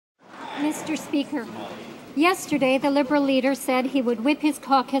Mr. Speaker, yesterday the Liberal leader said he would whip his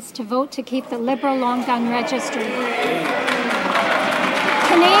caucus to vote to keep the Liberal long gun registry.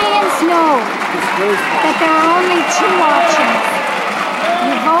 Canadians know that there are only two options.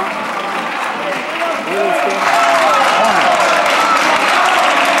 You vote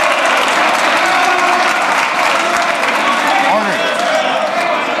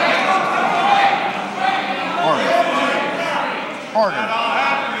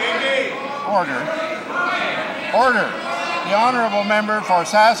Order. The Honourable Member for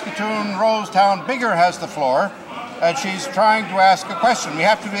Saskatoon Rosetown Bigger has the floor, and she's trying to ask a question. We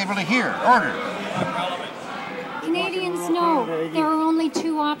have to be able to hear. Order. Canadians know there are only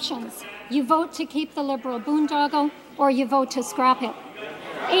two options. You vote to keep the Liberal boondoggle, or you vote to scrap it.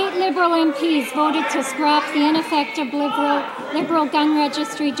 8 Liberal MPs voted to scrap the ineffective Liberal gun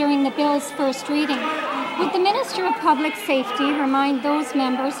registry during the bill's first reading. Would the Minister of Public Safety remind those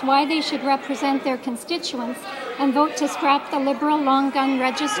members why they should represent their constituents and vote to scrap the Liberal long gun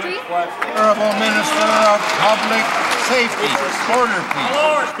registry? Honourable Minister of Public Safety. Order, please.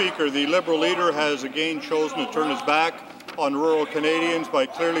 Mr. Speaker, the Liberal leader has again chosen to turn his back on rural Canadians by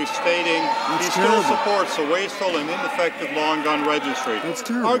clearly stating he still supports the wasteful and ineffective long gun registry.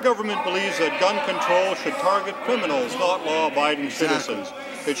 Our government believes that gun control should target criminals, not law-abiding citizens.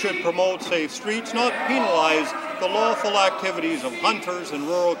 It should promote safe streets, not penalize the lawful activities of hunters and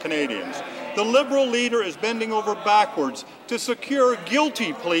rural Canadians. The Liberal leader is bending over backwards to secure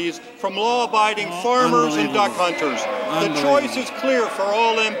guilty pleas from law-abiding farmers and duck hunters. The choice is clear for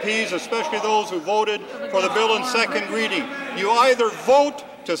all MPs, especially those who voted for the bill in second reading. You either vote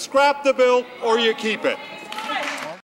to scrap the bill or you keep it.